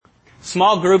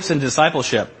Small groups and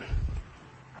discipleship.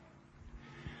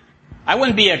 I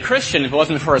wouldn't be a Christian if it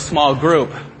wasn't for a small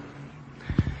group.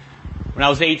 When I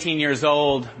was 18 years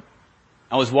old,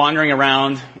 I was wandering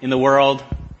around in the world,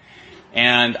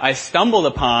 and I stumbled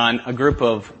upon a group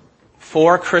of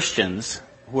 4 Christians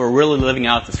who were really living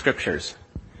out the scriptures.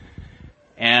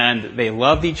 And they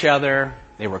loved each other,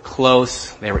 they were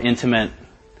close, they were intimate,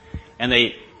 and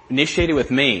they initiated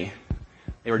with me.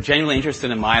 They were genuinely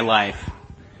interested in my life.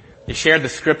 They shared the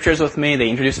scriptures with me. They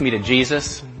introduced me to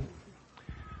Jesus.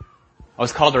 I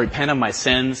was called to repent of my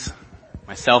sins,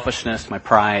 my selfishness, my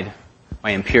pride, my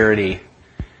impurity,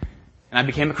 and I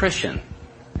became a Christian.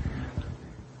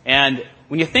 And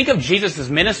when you think of Jesus'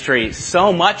 ministry,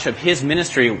 so much of his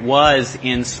ministry was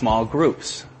in small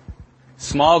groups.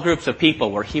 Small groups of people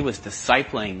where he was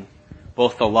discipling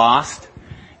both the lost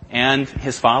and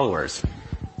his followers.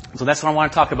 So that's what I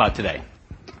want to talk about today.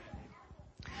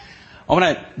 I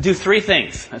want to do 3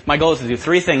 things. My goal is to do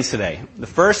 3 things today. The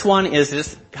first one is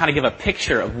just kind of give a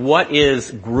picture of what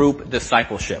is group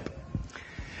discipleship.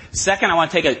 Second, I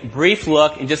want to take a brief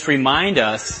look and just remind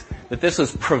us that this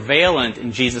was prevalent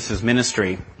in Jesus'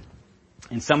 ministry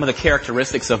and some of the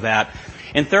characteristics of that.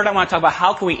 And third, I want to talk about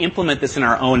how can we implement this in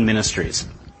our own ministries.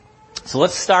 So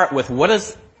let's start with what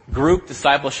does group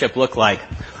discipleship look like?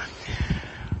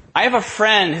 I have a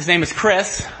friend, his name is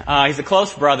Chris, he's a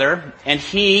close brother, and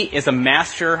he is a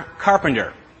master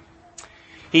carpenter.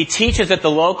 He teaches at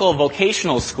the local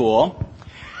vocational school,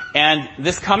 and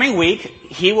this coming week,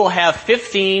 he will have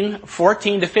 14 to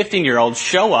 15-year-olds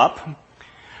show up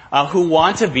who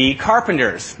want to be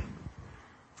carpenters.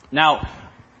 Now,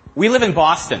 we live in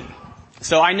Boston,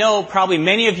 so I know probably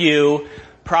many of you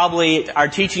probably are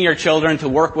teaching your children to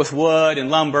work with wood and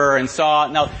lumber and saw.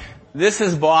 Now, this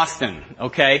is Boston,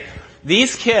 okay?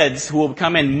 These kids who will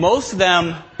come in, most of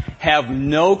them have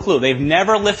no clue. They've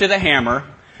never lifted a hammer.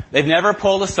 They've never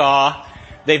pulled a saw.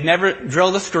 They've never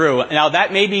drilled a screw. Now,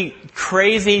 that may be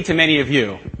crazy to many of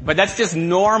you, but that's just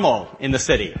normal in the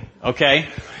city, okay?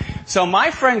 So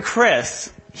my friend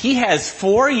Chris, he has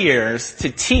 4 years to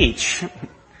teach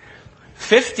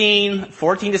 14 to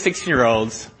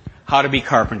 16-year-olds how to be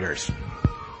carpenters.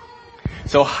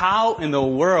 So how in the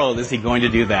world is he going to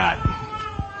do that?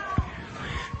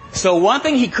 So one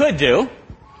thing he could do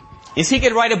is he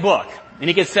could write a book. And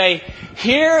he could say,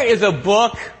 here is a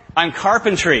book on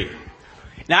carpentry.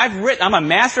 Now I'm a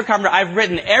master carpenter. I've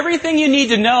written everything you need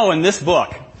to know in this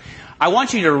book. I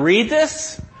want you to read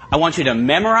this. I want you to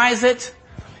memorize it.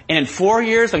 And in 4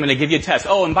 years, I'm going to give you a test.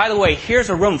 Oh, and by the way, here's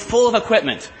a room full of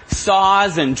equipment.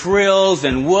 Saws and drills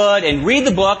and wood. And read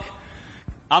the book.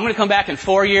 I'm going to come back in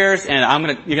 4 years, and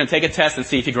you're going to take a test and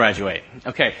see if you graduate.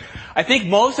 Okay. I think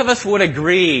most of us would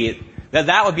agree that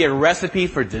that would be a recipe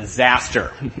for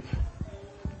disaster.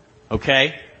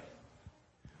 Okay?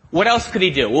 What else could he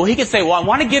do? Well, he could say, well, I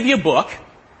want to give you a book.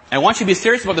 I want you to be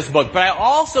serious about this book, but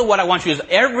what I want you to do is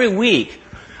every week,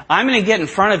 I'm going to get in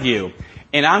front of you,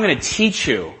 and I'm going to teach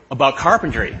you about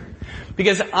carpentry.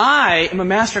 Because I am a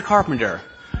master carpenter.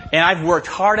 And I've worked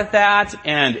hard at that,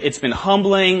 and it's been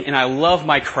humbling, and I love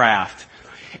my craft.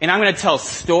 And I'm going to tell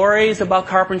stories about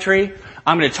carpentry.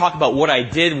 I'm going to talk about what I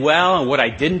did well and what I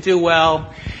didn't do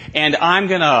well. And I'm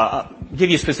going to give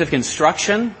you specific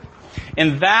instruction.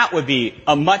 And that would be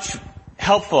a much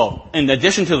helpful in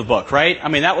addition to the book, right? I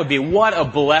mean, that would be what a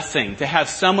blessing to have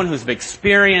someone who's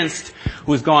experienced,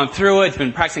 who's gone through it,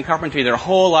 been practicing carpentry their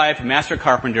whole life, a master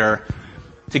carpenter,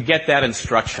 to get that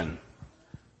instruction.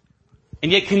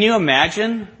 And yet, can you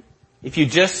imagine if you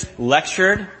just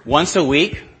lectured once a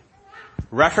week,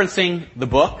 referencing the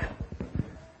book?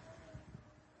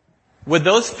 Would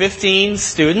those 15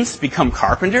 students become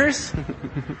carpenters?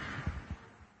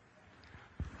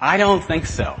 I don't think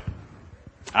so.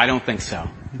 I don't think so.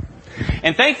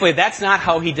 And thankfully, that's not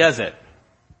how he does it.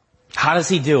 How does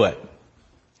he do it?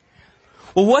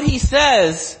 Well, what he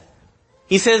says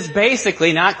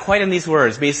basically, not quite in these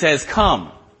words, but he says,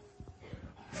 come.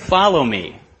 Follow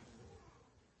me.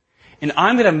 And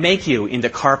I'm going to make you into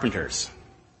carpenters.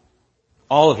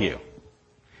 All of you.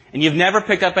 And you've never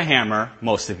picked up a hammer,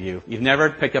 most of you. You've never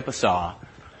picked up a saw.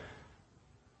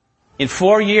 In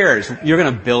 4 years, you're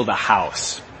going to build a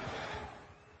house.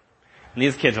 And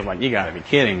these kids are like, you got to be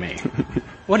kidding me.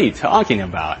 What are you talking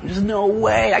about? There's no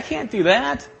way. I can't do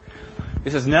that. He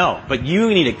says, no, but you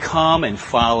need to come and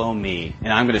follow me.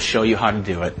 And I'm going to show you how to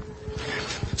do it.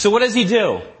 So what does he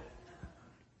do?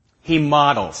 He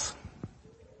models.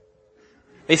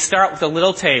 They start with a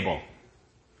little table.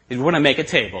 They want to make a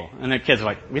table. And the kids are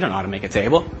like, we don't know how to make a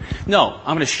table. No,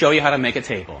 I'm going to show you how to make a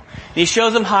table. And he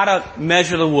shows them how to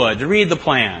measure the wood, to read the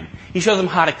plan. He shows them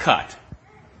how to cut.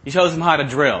 He shows them how to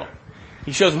drill.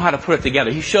 He shows them how to put it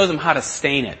together. He shows them how to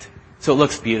stain it so it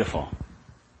looks beautiful.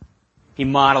 He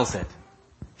models it.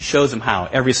 Shows them how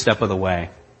every step of the way.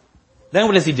 Then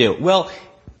what does he do? Well,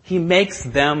 he makes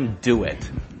them do it.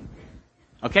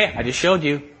 Okay, I just showed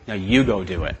you. Now you go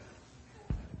do it.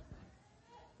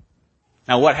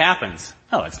 Now what happens?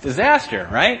 Oh, it's disaster,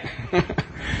 right?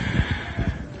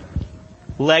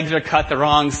 Legs are cut the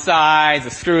wrong size,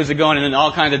 the screws are going in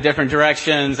all kinds of different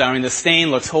directions. I mean, the stain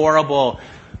looks horrible.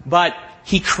 But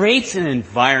he creates an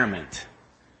environment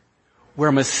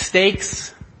where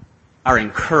mistakes are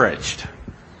encouraged.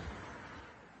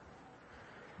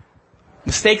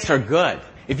 Mistakes are good.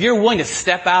 If you're willing to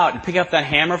step out and pick up that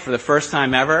hammer for the first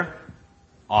time ever,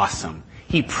 awesome.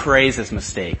 He praises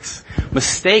mistakes.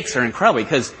 Mistakes are incredible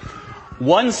because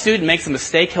one student makes a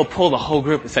mistake, he'll pull the whole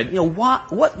group and say,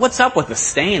 what's up with the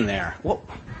stain there?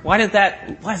 Why does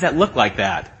that look like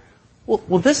that?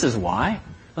 Well, this is why.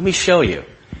 Let me show you.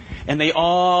 And they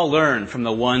all learn from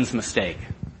the one's mistake.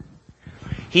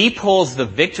 He pulls the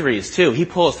victories too. He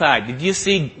pulls aside. Did you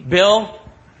see Bill?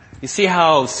 You see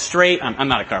how straight, I'm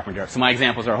not a carpenter, so my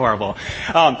examples are horrible.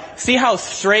 See how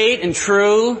straight and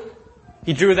true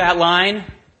he drew that line?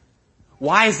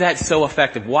 Why is that so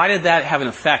effective? Why did that have an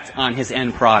effect on his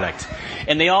end product?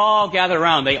 And they all gather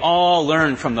around. They all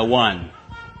learn from the one.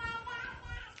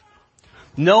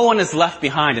 No one is left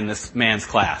behind in this man's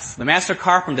class. The master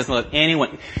carpenter doesn't let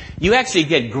anyone. You actually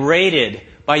get graded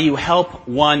by you help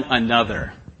one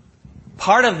another.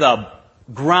 Part of the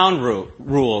ground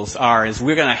rules is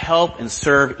we're going to help and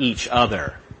serve each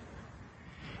other.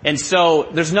 And so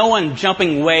there's no one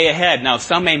jumping way ahead. Now,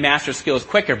 some may master skills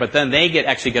quicker, but then they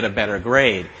actually get a better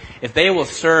grade if they will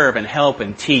serve and help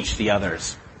and teach the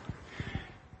others.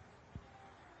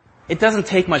 It doesn't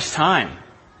take much time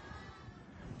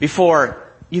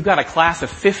before you've got a class of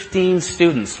 15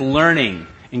 students learning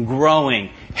and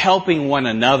growing, helping one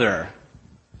another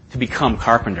to become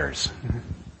carpenters.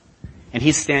 And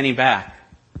he's standing back,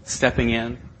 stepping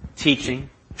in,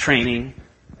 teaching, training,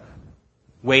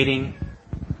 waiting,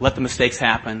 let the mistakes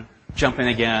happen, jump in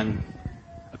again,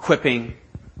 equipping,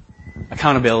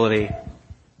 accountability,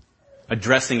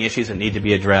 addressing issues that need to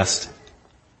be addressed,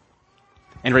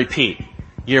 and repeat.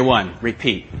 Year one,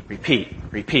 repeat, repeat,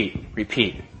 repeat,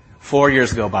 repeat. 4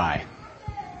 years go by.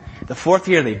 The fourth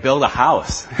year they build a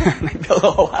house. They build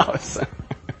a whole house.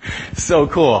 So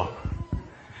cool.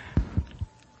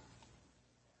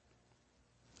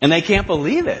 And they can't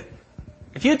believe it.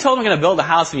 If you had told them you're going to build a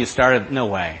house when you started, no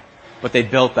way. But they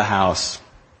built the house.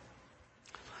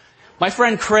 My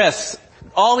friend Chris,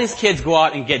 all these kids go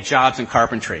out and get jobs in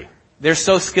carpentry. They're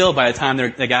so skilled by the time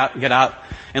they get out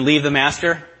and leave the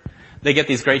master. They get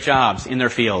these great jobs in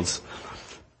their fields.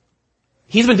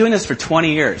 He's been doing this for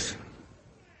 20 years.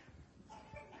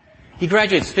 He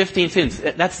graduates 15 students.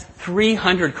 That's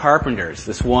 300 carpenters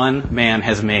this one man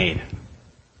has made.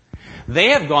 They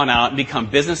have gone out and become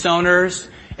business owners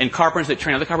and carpenters that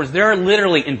train other carpenters. There are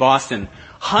literally in Boston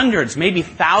hundreds, maybe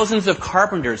thousands of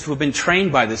carpenters who have been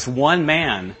trained by this one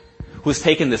man who's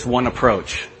taken this one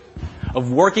approach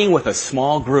of working with a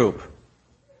small group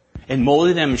and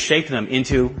molding them and shaping them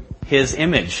into his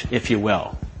image, if you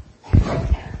will.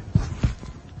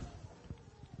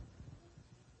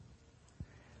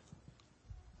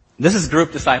 This is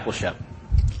group discipleship.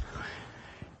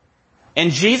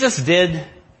 And Jesus did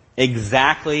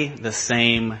exactly the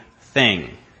same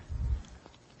thing.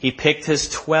 He picked his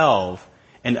 12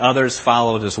 and others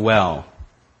followed as well.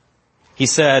 He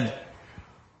said,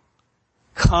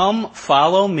 "Come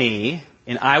follow me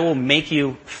and I will make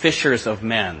you fishers of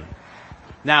men."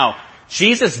 Now,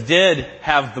 Jesus did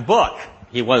have the book.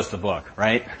 He was the book,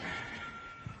 right?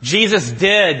 Jesus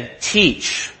did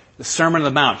teach the Sermon on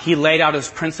the Mount. He laid out his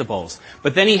principles.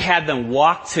 But then he had them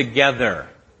walk together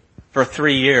for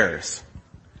 3 years.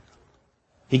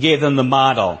 He gave them the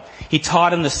model. He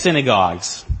taught in the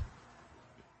synagogues.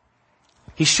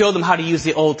 He showed them how to use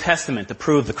the Old Testament to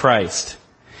prove the Christ.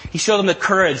 He showed them the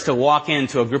courage to walk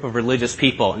into a group of religious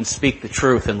people and speak the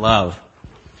truth in love.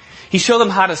 He showed them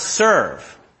how to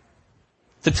serve,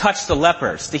 to touch the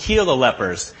lepers, to heal the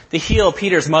lepers, to heal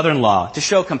Peter's mother-in-law, to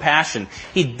show compassion.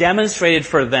 He demonstrated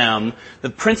for them the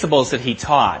principles that he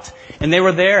taught, and they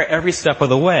were there every step of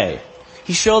the way.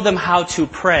 He showed them how to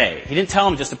pray. He didn't tell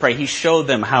them just to pray. He showed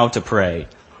them how to pray.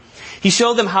 He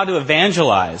showed them how to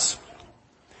evangelize,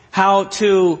 how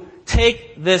to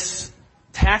take this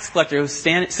tax collector who's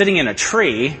sitting in a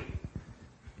tree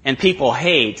and people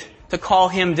hate, to call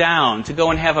him down, to go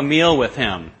and have a meal with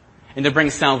him, and to bring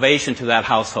salvation to that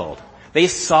household. They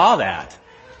saw that.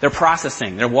 They're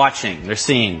processing, they're watching, they're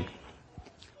seeing.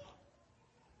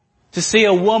 To see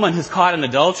a woman who's caught in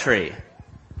adultery,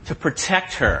 to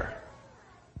protect her,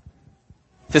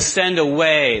 to send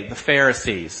away the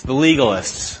Pharisees, the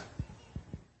legalists,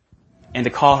 and to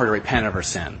call her to repent of her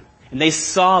sin. And they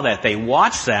saw that, they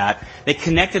watched that, they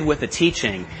connected with the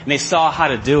teaching, and they saw how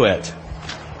to do it.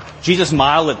 Jesus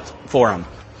modeled it for them.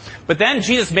 But then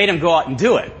Jesus made them go out and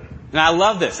do it. And I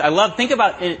love this. Think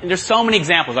about, there's so many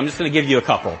examples, I'm just going to give you a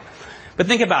couple. But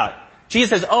think about it.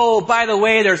 Jesus says, oh, by the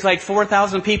way, there's like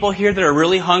 4,000 people here that are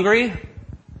really hungry.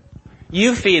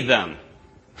 You feed them.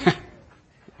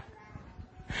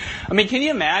 I mean, can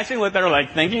you imagine what they're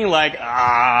like thinking? Like,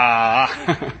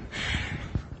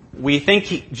 we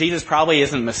think Jesus probably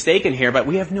isn't mistaken here, but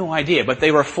we have no idea. But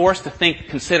they were forced to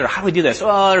consider, how do we do this?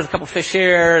 Oh, there's a couple fish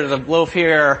here, there's a loaf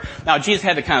here. Now, Jesus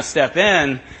had to kind of step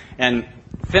in and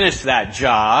finish that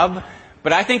job.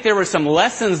 But I think there were some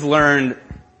lessons learned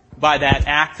by that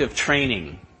act of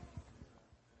training.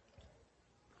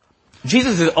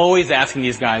 Jesus is always asking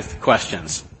these guys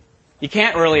questions. You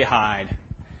can't really hide.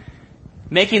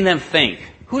 Making them think.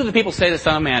 Who do the people say the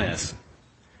Son of Man is?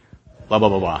 Blah, blah,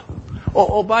 blah, blah.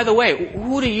 Oh, by the way,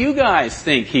 who do you guys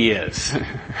think he is?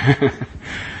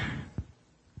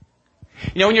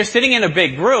 When you're sitting in a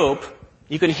big group,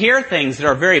 you can hear things that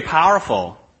are very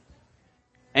powerful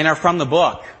and are from the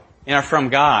book and are from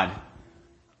God.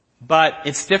 But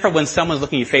it's different when someone's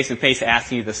looking you face to face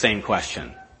asking you the same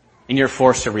question and you're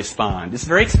forced to respond. It's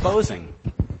very exposing.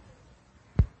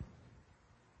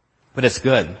 But it's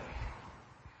good.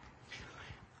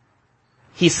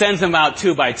 He sends them out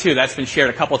 2 by 2. That's been shared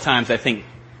a couple times, I think,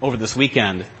 over this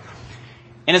weekend.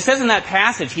 And it says in that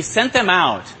passage, he sent them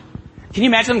out. Can you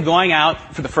imagine them going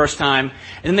out for the first time,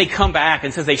 and then they come back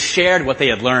and it says they shared what they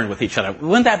had learned with each other?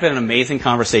 Wouldn't that have been an amazing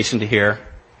conversation to hear?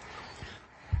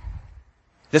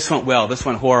 This went well, this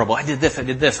went horrible. I did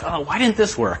this. Oh, why didn't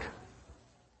this work?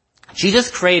 Jesus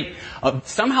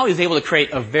somehow he was able to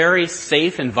create a very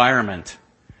safe environment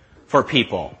for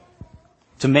people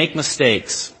to make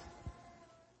mistakes.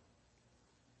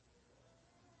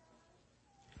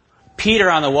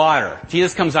 Peter on the water.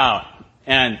 Jesus comes out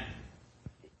and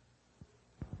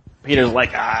Peter's like,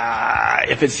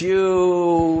 if it's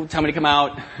you, tell me to come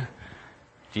out.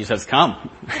 Jesus says,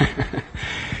 come.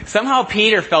 Somehow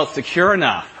Peter felt secure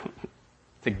enough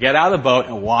to get out of the boat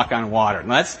and walk on water.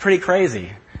 Now that's pretty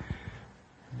crazy.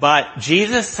 But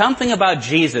something about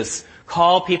Jesus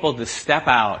called people to step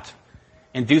out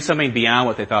and do something beyond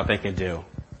what they thought they could do.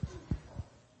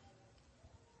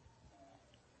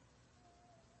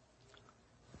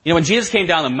 When Jesus came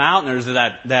down the mountain, there was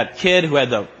that kid who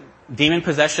had the demon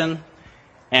possession,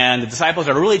 and the disciples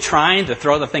are really trying to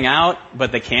throw the thing out,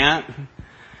 but they can't.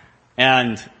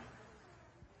 And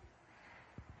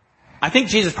I think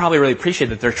Jesus probably really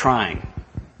appreciated that they're trying.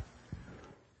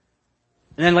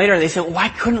 And then later they said, why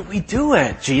couldn't we do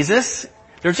it, Jesus?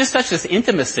 There's just such this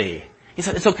intimacy. He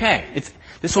said, it's okay.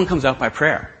 This one comes out by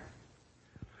prayer.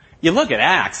 You look at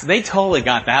Acts, they totally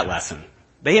got that lesson.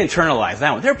 They internalized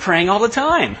that one. They're praying all the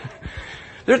time.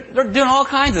 They're doing all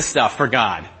kinds of stuff for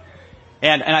God.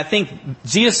 And I think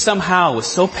Jesus somehow was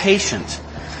so patient,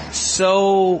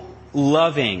 so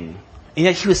loving, and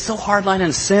yet he was so hardline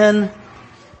on sin,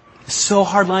 so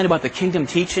hardline about the kingdom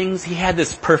teachings. He had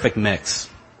this perfect mix.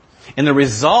 And the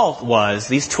result was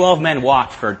these 12 men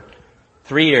walked for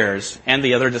 3 years, and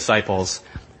the other disciples,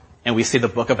 and we see the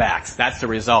book of Acts. That's the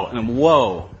result. And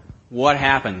whoa, what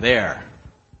happened there?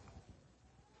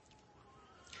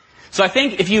 So I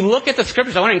think if you look at the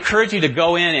scriptures, I want to encourage you to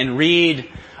go in and read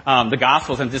the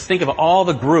Gospels and just think of all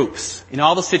the groups,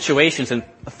 all the situations, and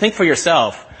think for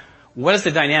yourself, what is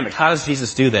the dynamic? How does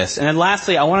Jesus do this? And then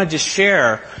lastly, I want to just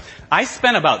share, I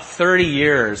spent about 30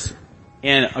 years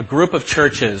in a group of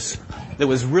churches that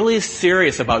was really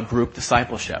serious about group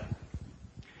discipleship.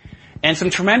 And some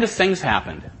tremendous things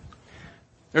happened.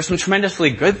 There's some tremendously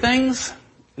good things,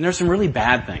 and there's some really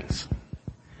bad things.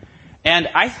 And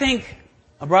I think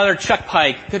a brother, Chuck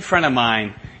Pike, good friend of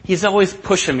mine, he's always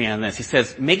pushing me on this. He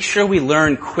says, make sure we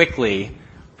learn quickly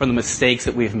from the mistakes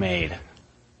that we've made.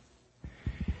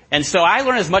 And so I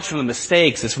learn as much from the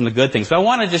mistakes as from the good things. But I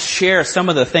want to just share some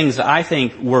of the things that I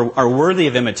think are worthy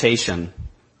of imitation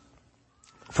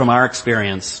from our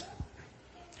experience.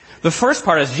 The first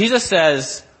part is Jesus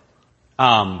says,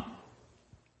 come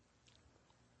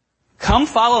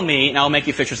follow me and I'll make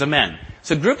you fishers of men.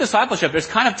 So group discipleship, there's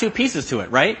kind of 2 pieces to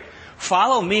it, right?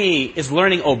 Follow me is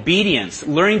learning obedience,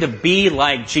 learning to be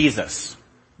like Jesus.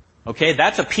 Okay,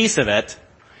 that's a piece of it.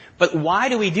 But why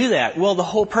do we do that? Well, the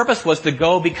whole purpose was to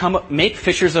go make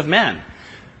fishers of men.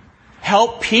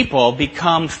 Help people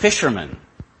become fishermen.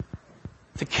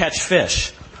 To catch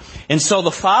fish. And so the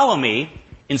follow me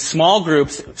in small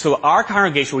groups, so our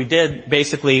congregation we did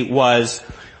basically was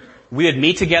we would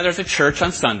meet together as a church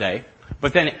on Sunday,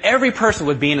 but then every person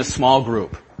would be in a small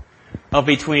group of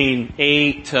between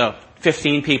 8 to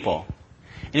 15 people.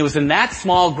 And it was in that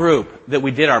small group that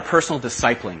we did our personal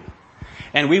discipling.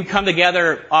 And we would come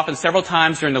together often several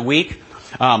times during the week,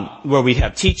 where we'd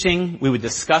have teaching, we would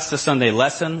discuss the Sunday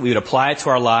lesson, we would apply it to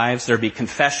our lives, there'd be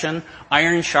confession,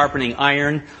 iron sharpening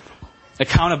iron,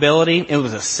 accountability. It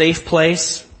was a safe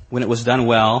place when it was done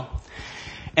well.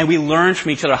 And we learned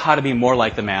from each other how to be more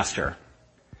like the Master.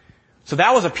 So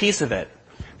that was a piece of it.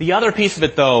 The other piece of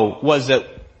it, though, was that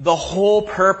the whole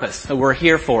purpose that we're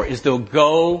here for is to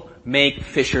go make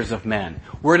fishers of men.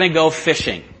 We're going to go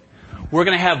fishing. We're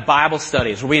going to have Bible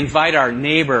studies where we invite our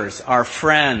neighbors, our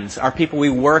friends, our people we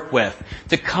work with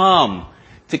to come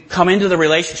into the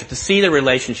relationship, to see the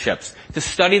relationships, to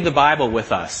study the Bible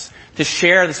with us, to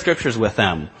share the scriptures with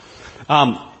them.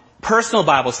 Personal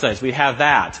Bible studies, we have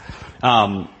that.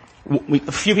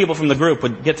 A few people from the group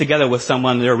would get together with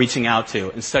someone they were reaching out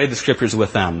to and study the scriptures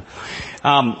with them.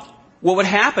 What would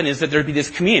happen is that there'd be this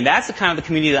community. That's the kind of the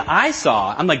community that I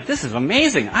saw. I'm like, this is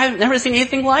amazing. I've never seen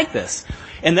anything like this.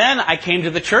 And then I came to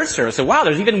the church service and said, wow,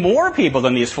 there's even more people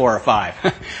than these 4 or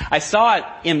 5. I saw it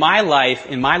in my life,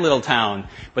 in my little town,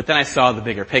 but then I saw the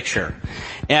bigger picture.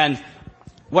 And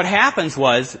what happens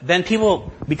was, then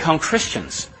people become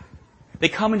Christians. They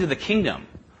come into the kingdom.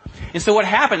 And so what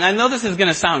happened, I know this is going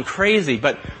to sound crazy,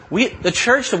 but the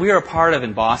church that we were a part of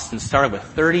in Boston started with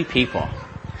 30 people.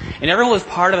 And everyone was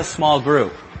part of a small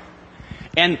group.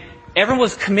 And everyone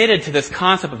was committed to this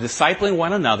concept of discipling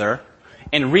one another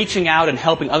and reaching out and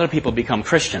helping other people become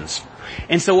Christians.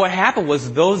 And so what happened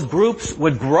was those groups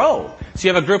would grow. So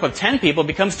you have a group of 10 people, it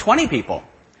becomes 20 people.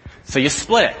 So you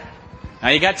split it. Now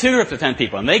you got 2 groups of 10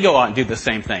 people, and they go out and do the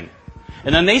same thing.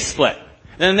 And then they split.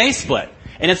 And then they split.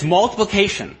 And it's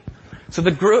multiplication. So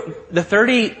the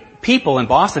 30 people in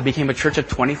Boston became a church of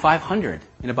 2,500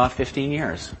 in about 15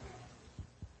 years.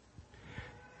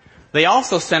 They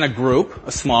also sent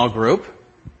a small group,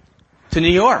 to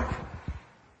New York.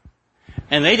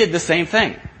 And they did the same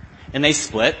thing. And they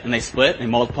split, and they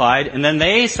multiplied, and then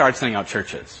they started sending out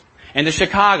churches. Into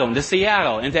Chicago, into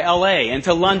Seattle, into LA,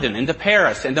 into London, into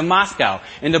Paris, into Moscow,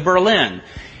 into Berlin.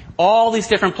 All these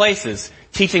different places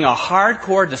teaching a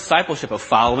hardcore discipleship of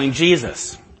following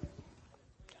Jesus.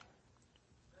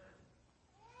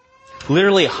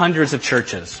 Literally hundreds of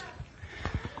churches.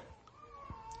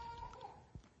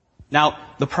 Now,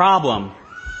 the problem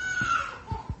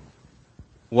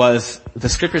was the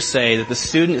scriptures say that the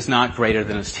student is not greater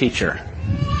than his teacher.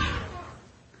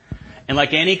 And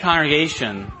like any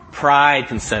congregation, pride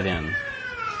can set in.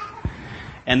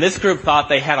 And this group thought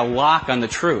they had a lock on the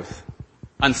truth,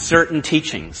 on certain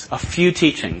teachings, a few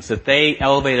teachings that they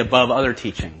elevate above other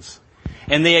teachings.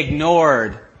 And they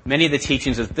ignored many of the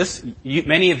teachings that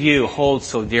many of you hold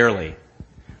so dearly.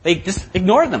 They just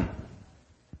ignored them.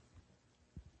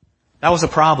 That was a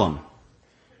problem.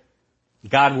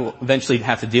 God will eventually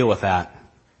have to deal with that.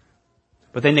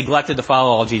 But they neglected to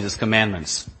follow all Jesus'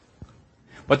 commandments.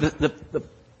 But the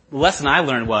lesson I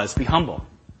learned was, be humble.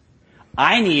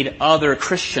 I need other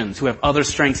Christians who have other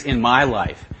strengths in my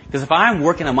life. Because if I'm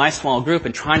working in my small group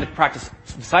and trying to practice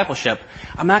discipleship,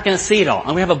 I'm not going to see it all. I'm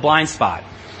going to have a blind spot.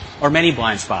 Or many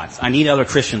blind spots. I need other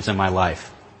Christians in my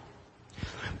life.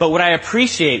 But what I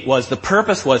appreciate was the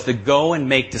purpose was to go and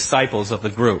make disciples of the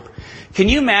group. Can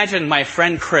you imagine my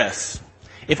friend Chris,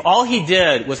 if all he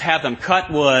did was have them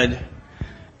cut wood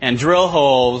and drill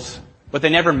holes, but they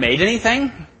never made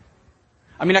anything?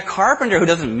 I mean, a carpenter who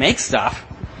doesn't make stuff,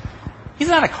 he's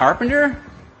not a carpenter.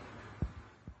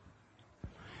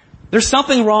 There's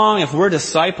something wrong if we're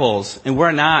disciples and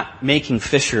we're not making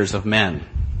fishers of men.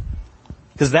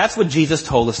 Because that's what Jesus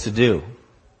told us to do.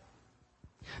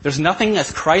 There's nothing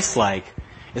as Christ-like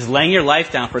as laying your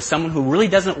life down for someone who really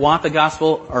doesn't want the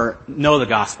gospel or know the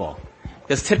gospel.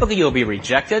 Because typically you'll be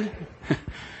rejected,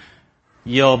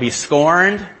 you'll be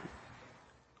scorned,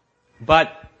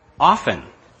 but often,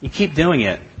 you keep doing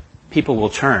it, people will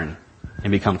turn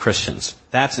and become Christians.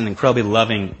 That's an incredibly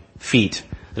loving feat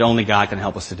that only God can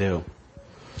help us to do.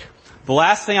 The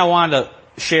last thing I wanted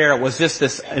to share was just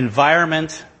this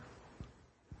environment,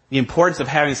 the importance of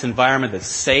having this environment that's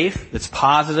safe, that's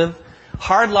positive,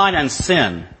 hard line on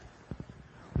sin,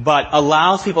 but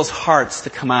allows people's hearts to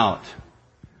come out.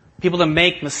 People to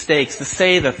make mistakes, to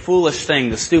say the foolish thing,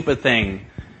 the stupid thing,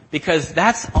 because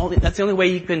that's the only way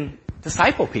you can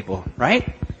disciple people,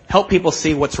 right? Help people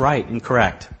see what's right and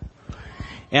correct.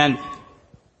 And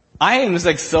I am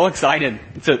just so excited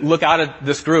to look out at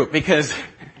this group because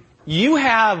you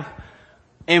have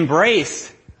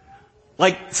embraced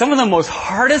some of the most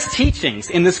hardest teachings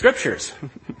in the scriptures.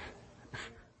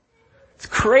 It's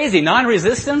crazy.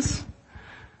 Non-resistance,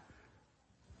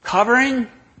 covering,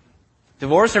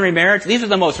 divorce and remarriage. These are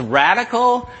the most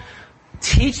radical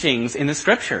teachings in the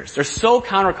scriptures. They're so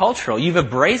countercultural. You've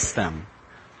embraced them.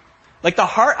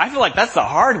 I feel like that's the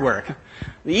hard work.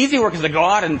 The easy work is to go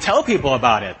out and tell people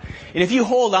about it. And if you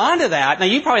hold on to that, now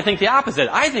you probably think the opposite.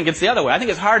 I think it's the other way. I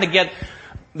think it's hard to get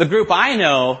the group I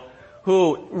know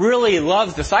who really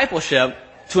loves discipleship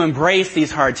to embrace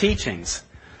these hard teachings.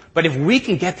 But if we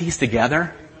can get these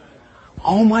together,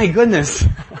 oh my goodness.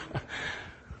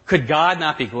 Could God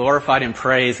not be glorified and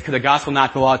praised? Could the gospel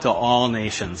not go out to all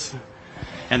nations?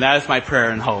 And that is my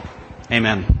prayer and hope.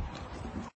 Amen.